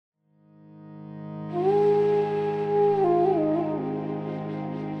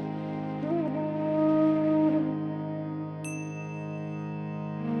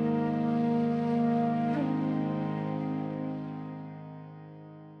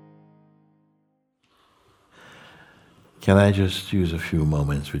Can I just use a few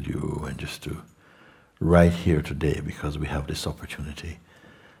moments with you and just to, right here today, because we have this opportunity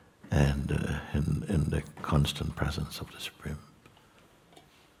and in the constant presence of the Supreme,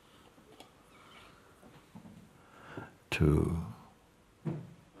 to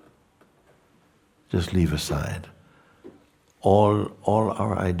just leave aside all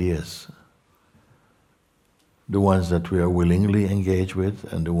our ideas, the ones that we are willingly engaged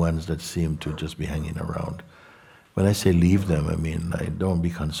with and the ones that seem to just be hanging around. When I say leave them, I mean, like, don't be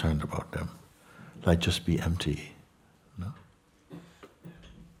concerned about them. Like, just be empty. No?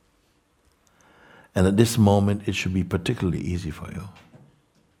 And at this moment, it should be particularly easy for you.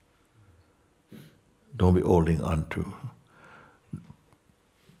 Don't be holding on to.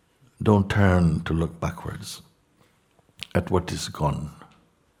 Don't turn to look backwards at what is gone,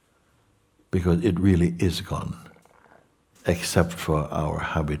 because it really is gone, except for our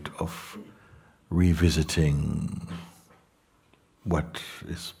habit of revisiting what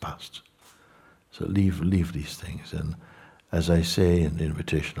is past. So leave these things, and as I say in the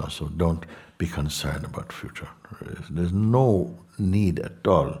invitation also, don't be concerned about future. There's no need at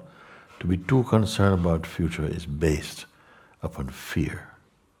all to be too concerned about future. Is based upon fear.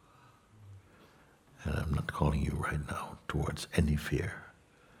 And I'm not calling you right now towards any fear.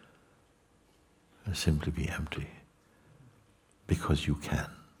 Simply be empty, because you can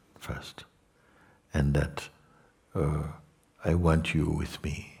first. And that I want you with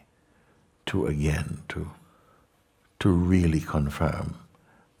me to again, to really confirm,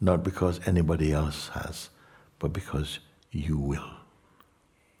 not because anybody else has, but because you will.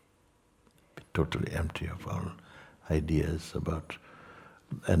 Be totally empty of all ideas about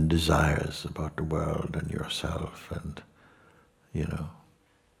and desires about the world and yourself and,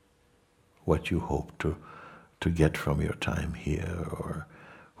 what you hope to get from your time here or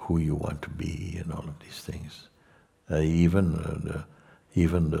who you want to be and all of these things. Even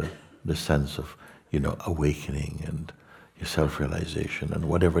the sense of, awakening and your self-realization and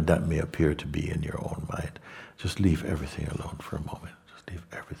whatever that may appear to be in your own mind. Just leave everything alone for a moment. Just leave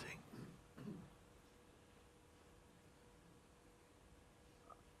everything.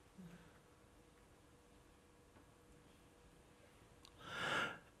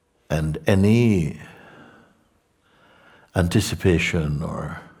 And any anticipation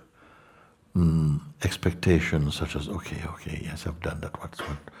or expectation such as, okay, yes, I've done that,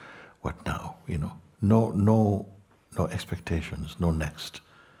 what now? No expectations, no next.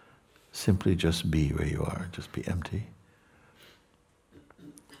 Simply just be where you are, just be empty.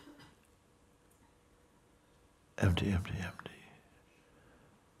 Empty.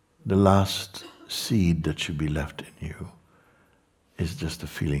 The last seed that should be left in you is just a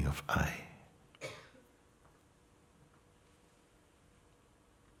feeling of I.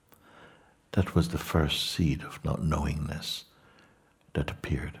 That was the first seed of not knowingness that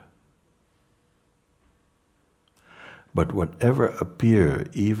appeared. But whatever appear,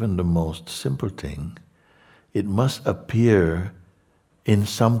 even the most simple thing, it must appear in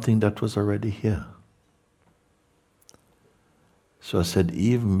something that was already here. So I said,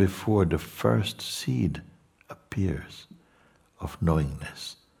 even before the first seed appears of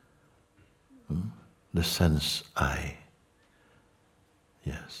knowingness, the sense I,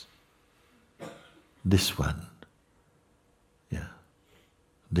 yes, this one,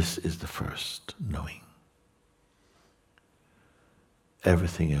 this is the first knowing.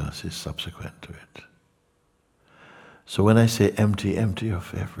 Everything else is subsequent to it. So when I say empty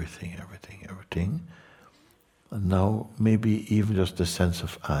of everything, and now maybe even just the sense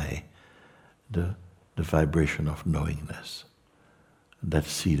of I, the vibration of knowingness, that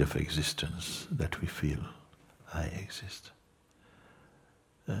seed of existence that we feel, I exist.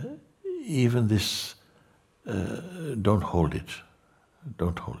 Even this, don't hold it.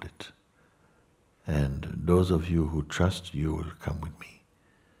 And those of you who trust, you will come with me.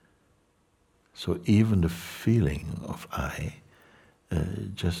 So even the feeling of I,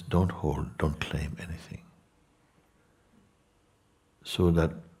 just don't hold, don't claim anything. So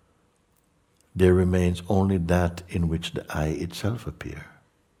that there remains only that in which the I itself appear.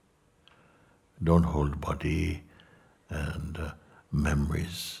 Don't hold body and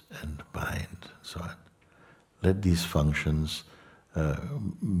memories and mind and so on. Let these functions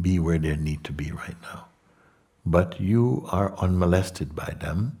be where they need to be right now. But you are unmolested by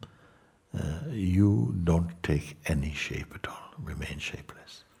them. You don't take any shape at all. Remain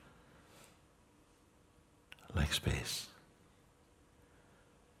shapeless. Like space.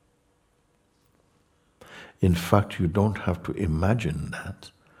 In fact, you don't have to imagine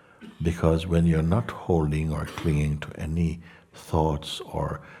that, because when you're not holding or clinging to any thoughts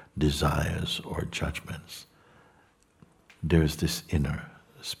or desires or judgments, there's this inner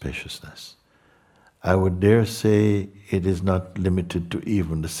spaciousness. I would dare say it is not limited to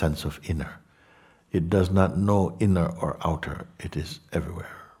even the sense of inner. It does not know inner or outer. It is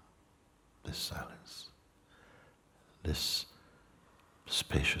everywhere. This silence, this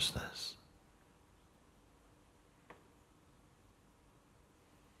spaciousness.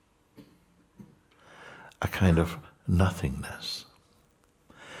 A kind of nothingness.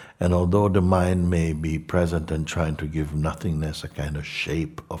 And although the mind may be present and trying to give nothingness a kind of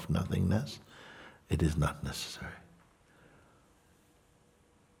shape of nothingness, it is not necessary.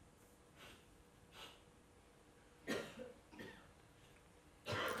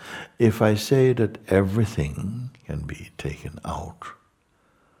 If I say that everything can be taken out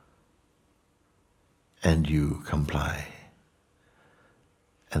and you comply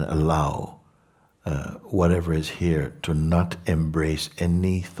and allow whatever is here to not embrace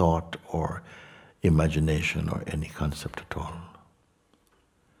any thought or imagination or any concept at all,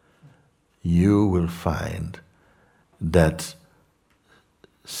 you will find that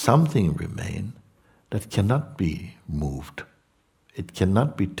something remains that cannot be moved. It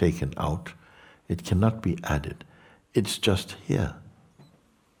cannot be taken out. It cannot be added. It's just here.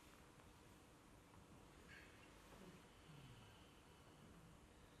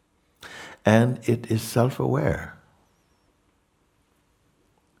 And it is self-aware.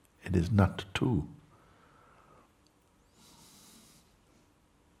 It is not two.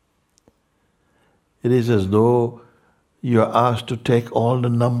 It is as though you're asked to take all the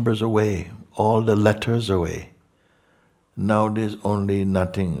numbers away, all the letters away. Now there's only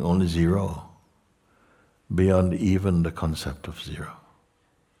nothing, only zero, beyond even the concept of zero.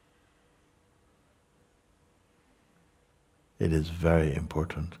 It is very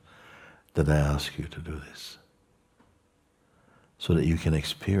important that I ask you to do this, so that you can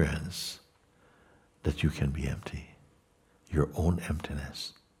experience that you can be empty, your own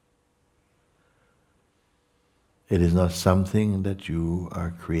emptiness. It is not something that you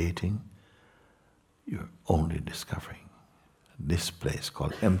are creating, you're only discovering. This place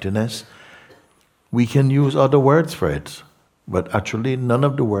called emptiness, we can use other words for it, but actually none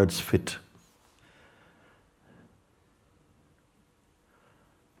of the words fit.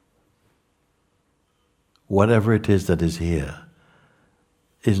 Whatever it is that is here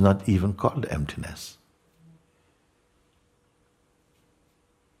is not even called emptiness.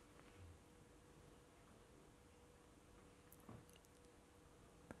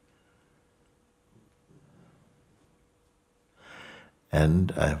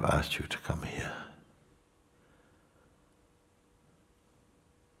 And I've asked you to come here,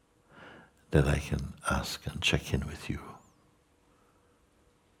 that I can ask and check in with you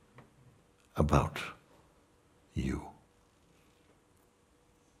about you.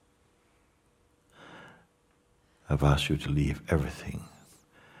 I've asked you to leave everything,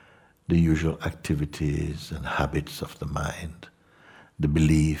 the usual activities and habits of the mind, the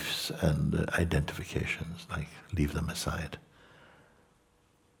beliefs and the identifications, like leave them aside.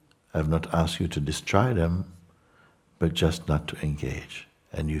 I've not asked you to destroy them, but just not to engage.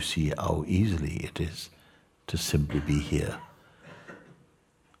 And you see how easily it is to simply be here.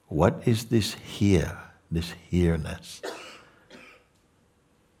 What is this here, this here-ness?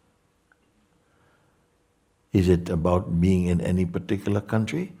 Is it about being in any particular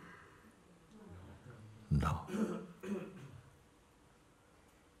country? No.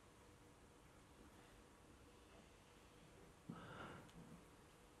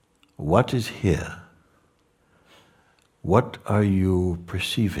 What is here? What are you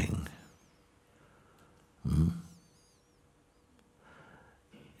perceiving?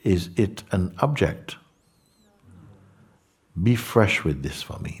 Is it an object? Be fresh with this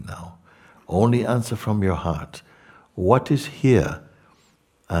for me now. Only answer from your heart. What is here?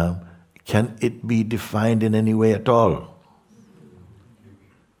 Can it be defined in any way at all?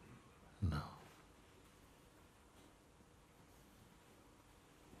 No.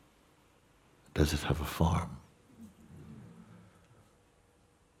 Does it have a form?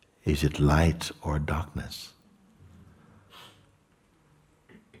 Is it light or darkness?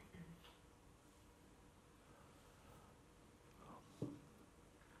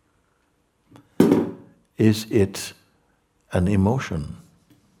 Is it an emotion?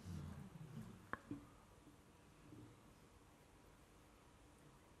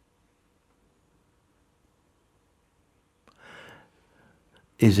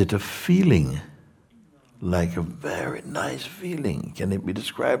 Is it a feeling, like a very nice feeling? Can it be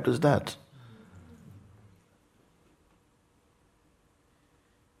described as that?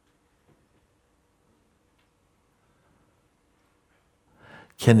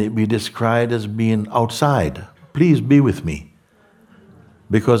 Can it be described as being outside? please be with me.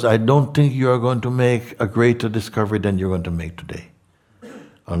 Because I don't think you are going to make a greater discovery than you're going to make today.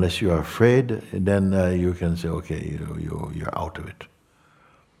 Unless you are afraid, then you can say, okay, you're out of it.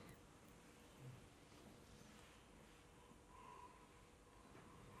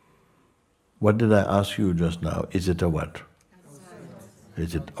 What did I ask you just now? Is it a what? Outside.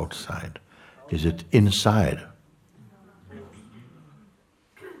 Is it outside? Is it inside?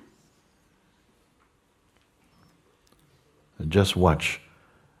 Just watch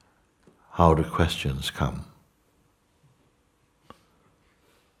how the questions come.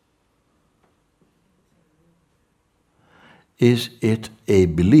 Is it a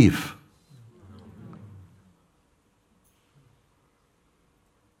belief?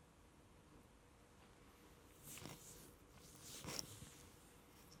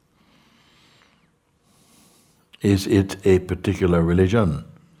 Is it a particular religion?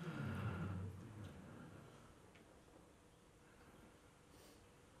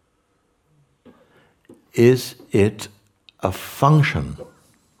 Is it a function?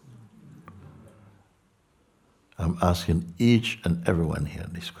 I'm asking each and everyone here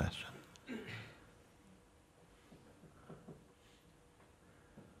this question.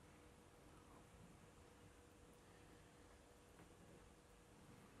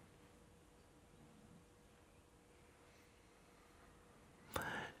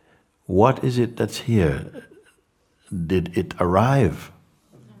 What is it that's here? Did it arrive?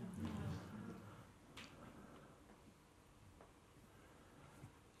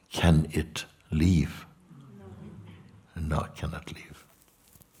 Can it leave? No, it cannot leave.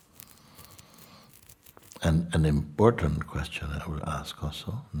 And an important question I will ask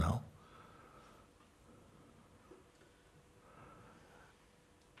also now.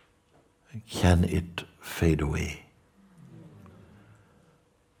 Can it fade away?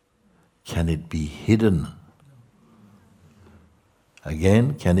 Can it be hidden?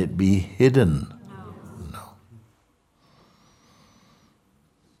 Again, can it be hidden? No.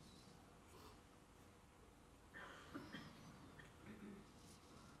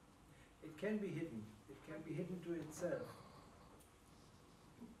 It can be hidden. It can be hidden to itself.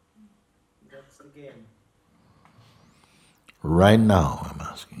 That's the game. Right now, I'm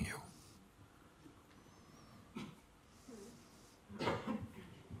asking you.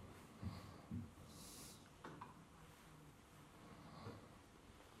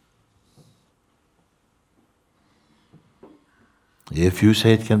 If you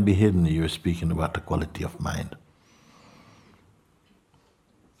say it can be hidden, you're speaking about the quality of mind.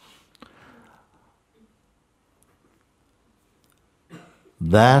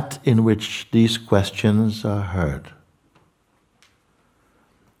 That in which these questions are heard,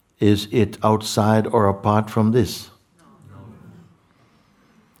 is it outside or apart from this? No.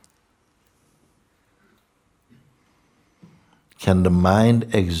 Can the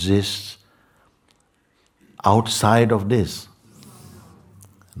mind exist outside of this?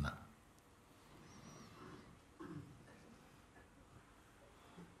 No.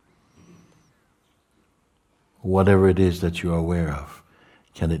 Whatever it is that you are aware of,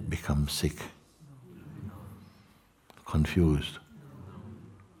 can it become sick? Confused?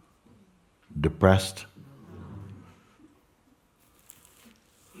 Depressed?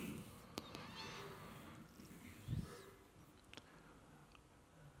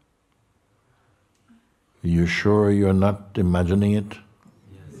 You sure you're not imagining it?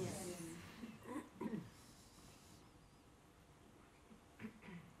 Yes.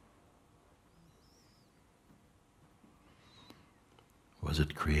 Was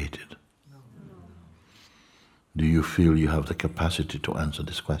it created? No. Do you feel you have the capacity to answer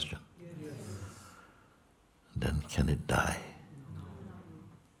this question? Yes. Then can it die?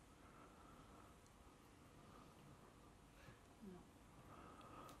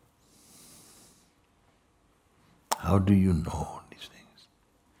 How do you know these things?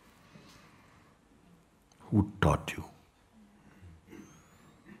 Who taught you?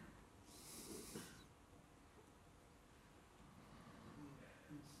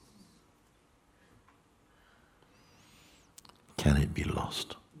 Can it be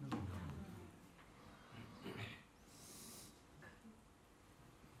lost?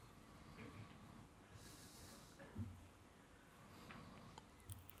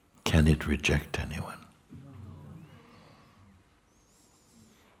 Can it reject anyone?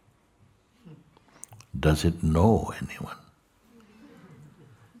 Does it know anyone?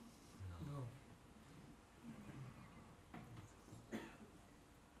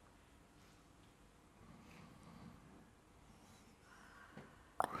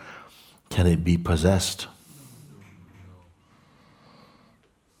 Can it be possessed?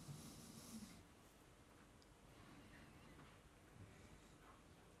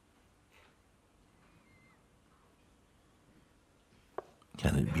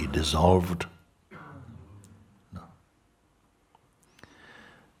 Can it be dissolved? No.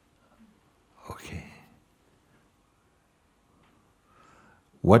 Okay.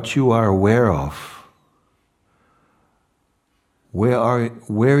 What you are aware of,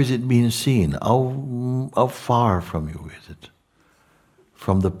 where is it being seen? How far from you is it?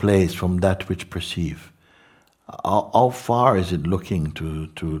 From the place, from that which perceive? How far is it looking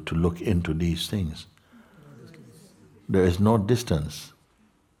to look into these things? There is no distance.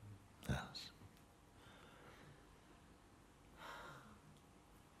 Yes.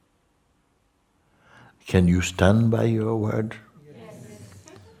 Can you stand by your word?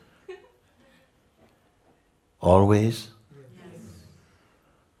 Yes. Always? Yes.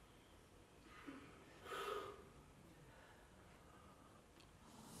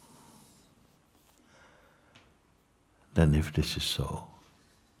 Then if this is so,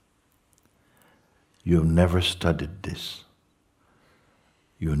 you've never studied this.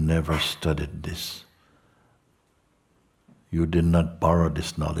 You never studied this. You did not borrow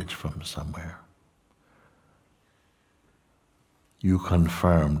this knowledge from somewhere. You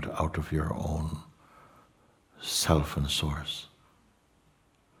confirmed out of your own self and source.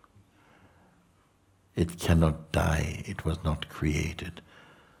 It cannot die. It was not created.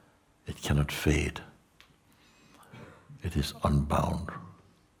 It cannot fade. It is unbound.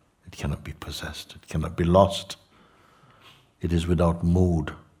 It cannot be possessed. It cannot be lost. It is without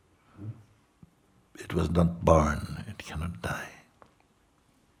mood. It was not born. It cannot die.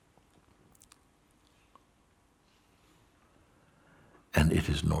 And it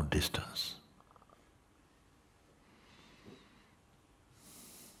is no distance.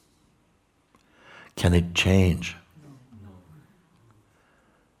 Can it change? No.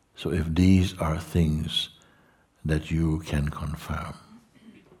 So if these are things that you can confirm,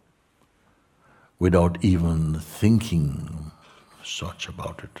 without even thinking such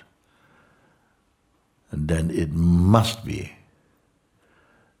about it, then it must be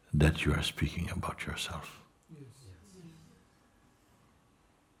that you are speaking about yourself. Yes.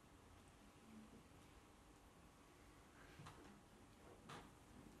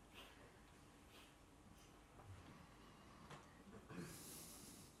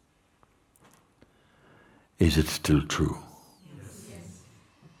 Is it still true? Yes.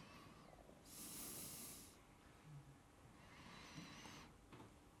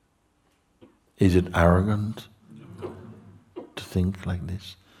 Is it arrogant to think like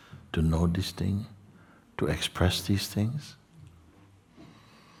this, to know this thing, to express these things?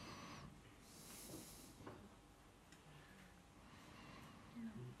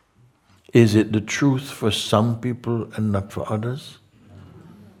 Is it the truth for some people and not for others?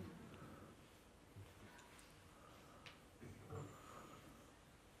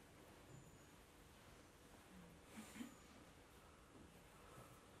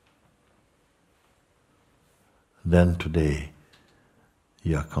 Then today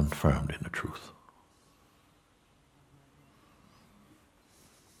you are confirmed in the truth.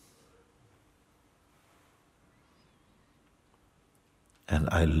 And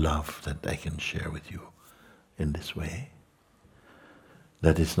I love that I can share with you in this way.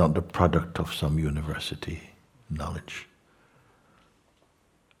 That it's not the product of some university knowledge.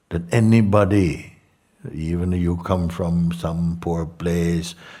 That anybody, even if you come from some poor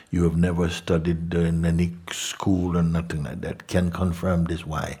place, you have never studied in any school or nothing like that, can confirm this.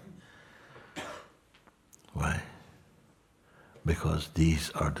 Why? Why? Because these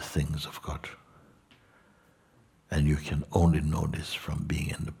are the things of God. And you can only know this from being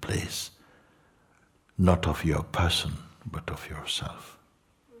in the place, not of your person, but of yourself.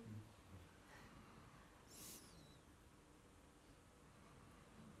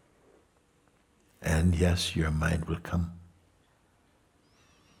 And yes, your mind will come.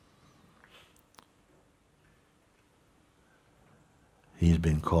 He's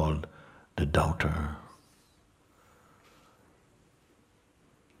been called the doubter.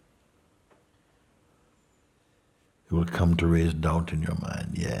 It will come to raise doubt in your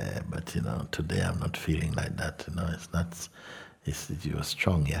mind. Yeah, but today I'm not feeling like that. It's not. You were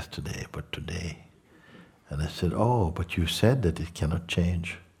strong yesterday, but today. And I said, oh, but you said that it cannot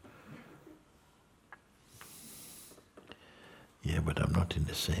change. Yeah, but I'm not in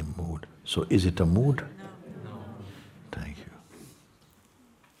the same mood. So is it a mood? No. Thank you.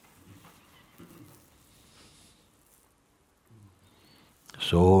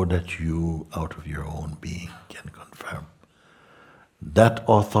 So that you, out of your own being, can confirm that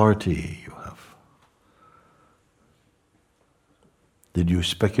authority you have. Did you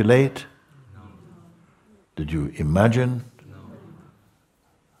speculate? No. Did you imagine? No.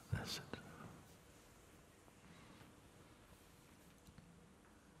 That's it.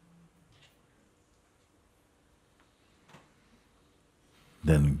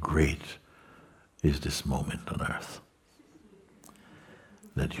 then great is this moment on earth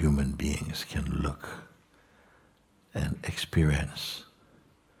that human beings can look and experience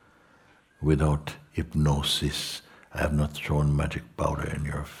without hypnosis. I have not thrown magic powder in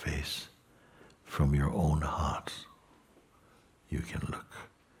your face. From your own heart, you can look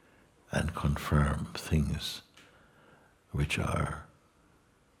and confirm things which are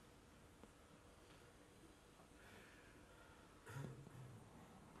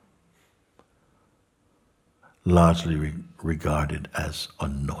largely regarded as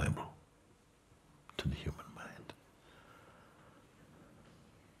unknowable to the human mind.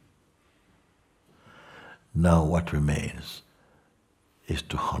 Now what remains is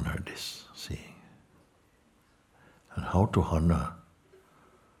to honor this seeing. And how to honor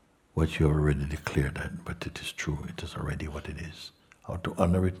what you already declared, but it is true, it is already what it is. How to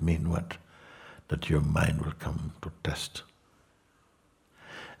honor it mean what? That your mind will come to test.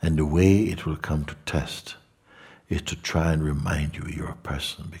 And the way it will come to test is to try and remind you you're a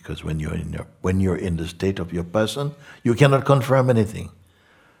person, because when you're in the state of your person, you cannot confirm anything.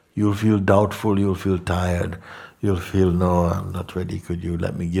 You'll feel doubtful, you'll feel tired, you'll feel, no, I'm not ready, could you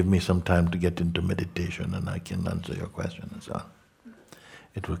give me some time to get into meditation and I can answer your question and so on.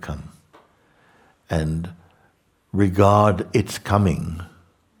 It will come. And regard its coming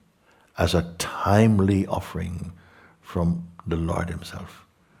as a timely offering from the Lord Himself,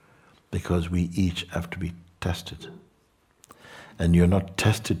 because we each have to be tested. And you're not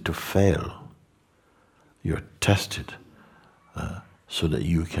tested to fail. You're tested so that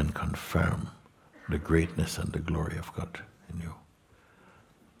you can confirm the greatness and the glory of God in you.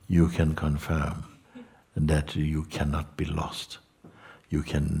 You can confirm that you cannot be lost. You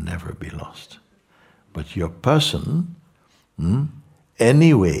can never be lost. But your person,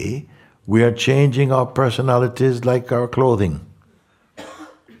 anyway, we are changing our personalities like our clothing.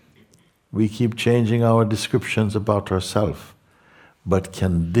 We keep changing our descriptions about ourselves. But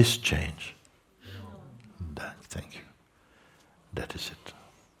can this change? Thank you. That is it.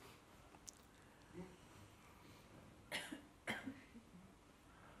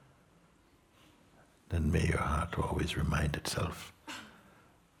 Then may your heart always remind itself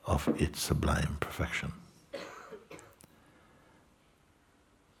of its sublime perfection.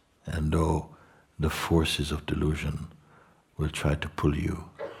 And though the forces of delusion will try to pull you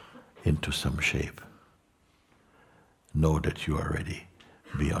into some shape, know that you are already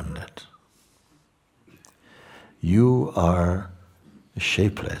beyond that. You are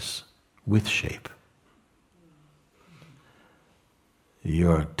shapeless with shape.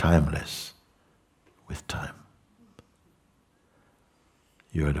 You are timeless with time.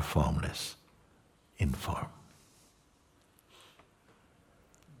 You are the formless in form.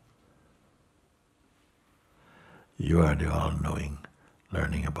 You are the all-knowing,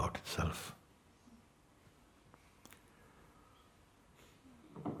 learning about itself.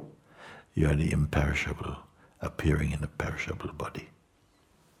 You are the imperishable, appearing in a perishable body.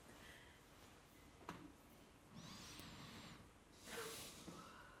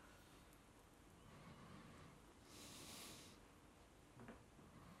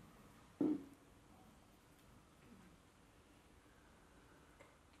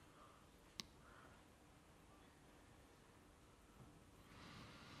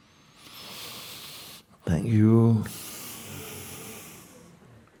 Thank you.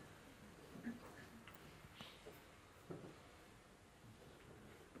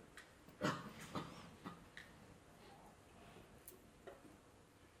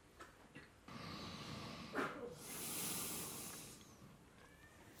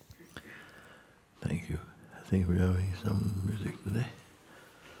 Thank you. I think we're having some music today.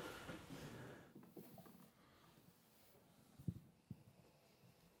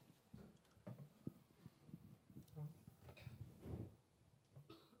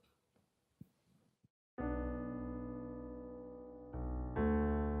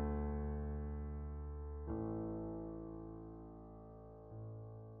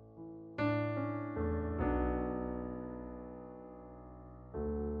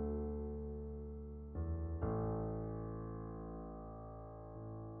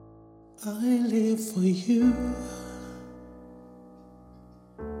 I live for you,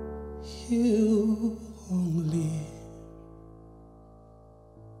 you only.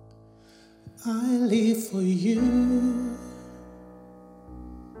 I live for you,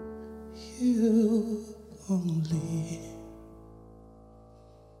 you only.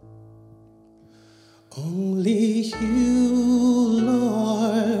 Only you,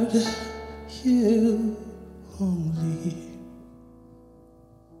 Lord, you only.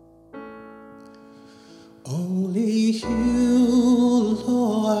 Only you, Lord.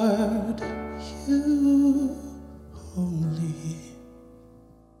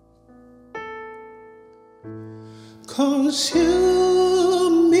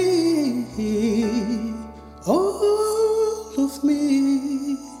 consume me, all of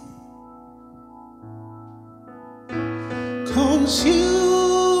me.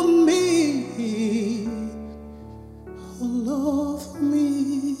 Consume me, all of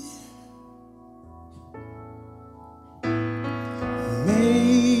me.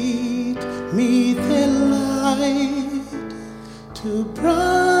 Make me the light to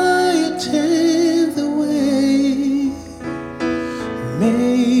brighten the way.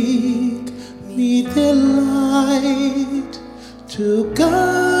 Make me the light to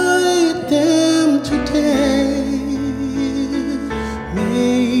guide them today.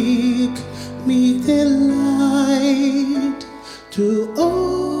 Make me the light to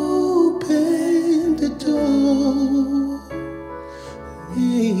open the door.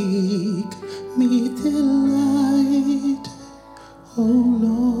 Make me the light, oh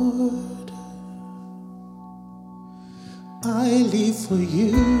Lord. I live for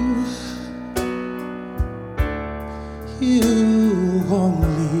you, you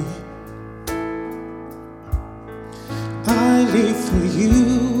only. I live for you,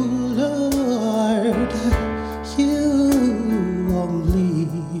 Lord, you only.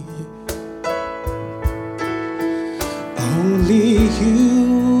 Only you,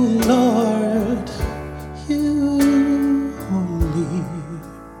 Lord, you only.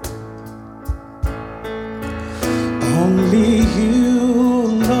 Only you,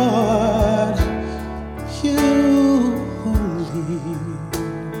 Lord, you only.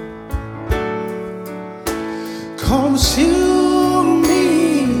 Consume me,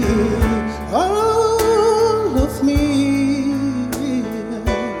 all of me.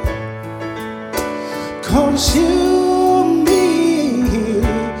 Consume me,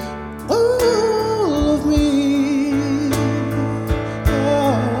 all of me.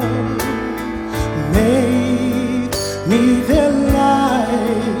 Oh, make me the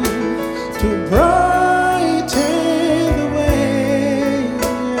light to brighten the way.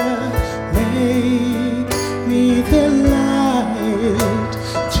 Make me the light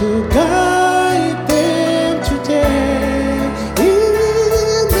to guide them today.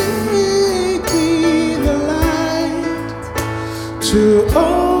 Make me the light to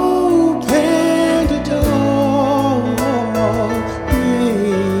open the door.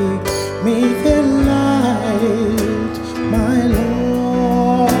 Make me the light, my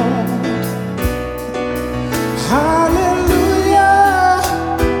Lord. Hallelujah,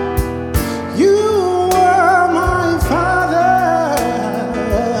 you are my Father.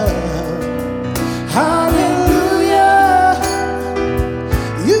 Hallelujah,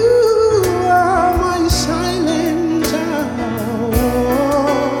 you are my silencer.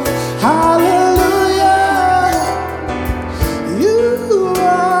 Hallelujah, you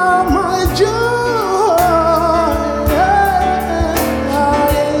are my joy.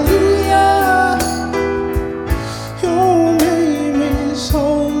 Hallelujah, your name is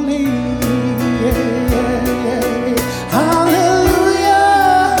holy. Hallelujah,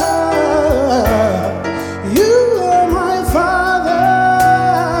 you are my Father.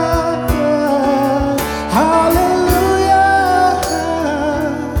 Hallelujah,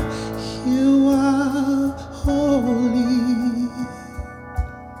 you are holy.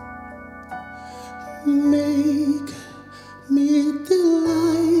 Make me the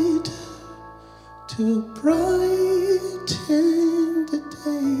light to brighten the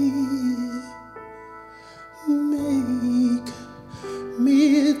day. Make me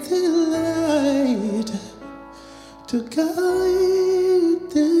the light to guide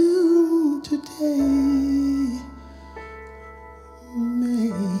them today.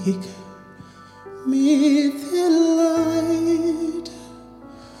 Make me the light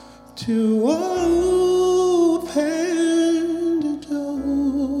to open the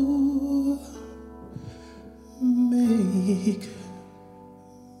door. Make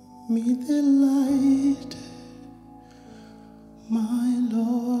me the light, my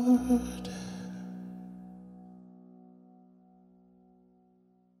Lord.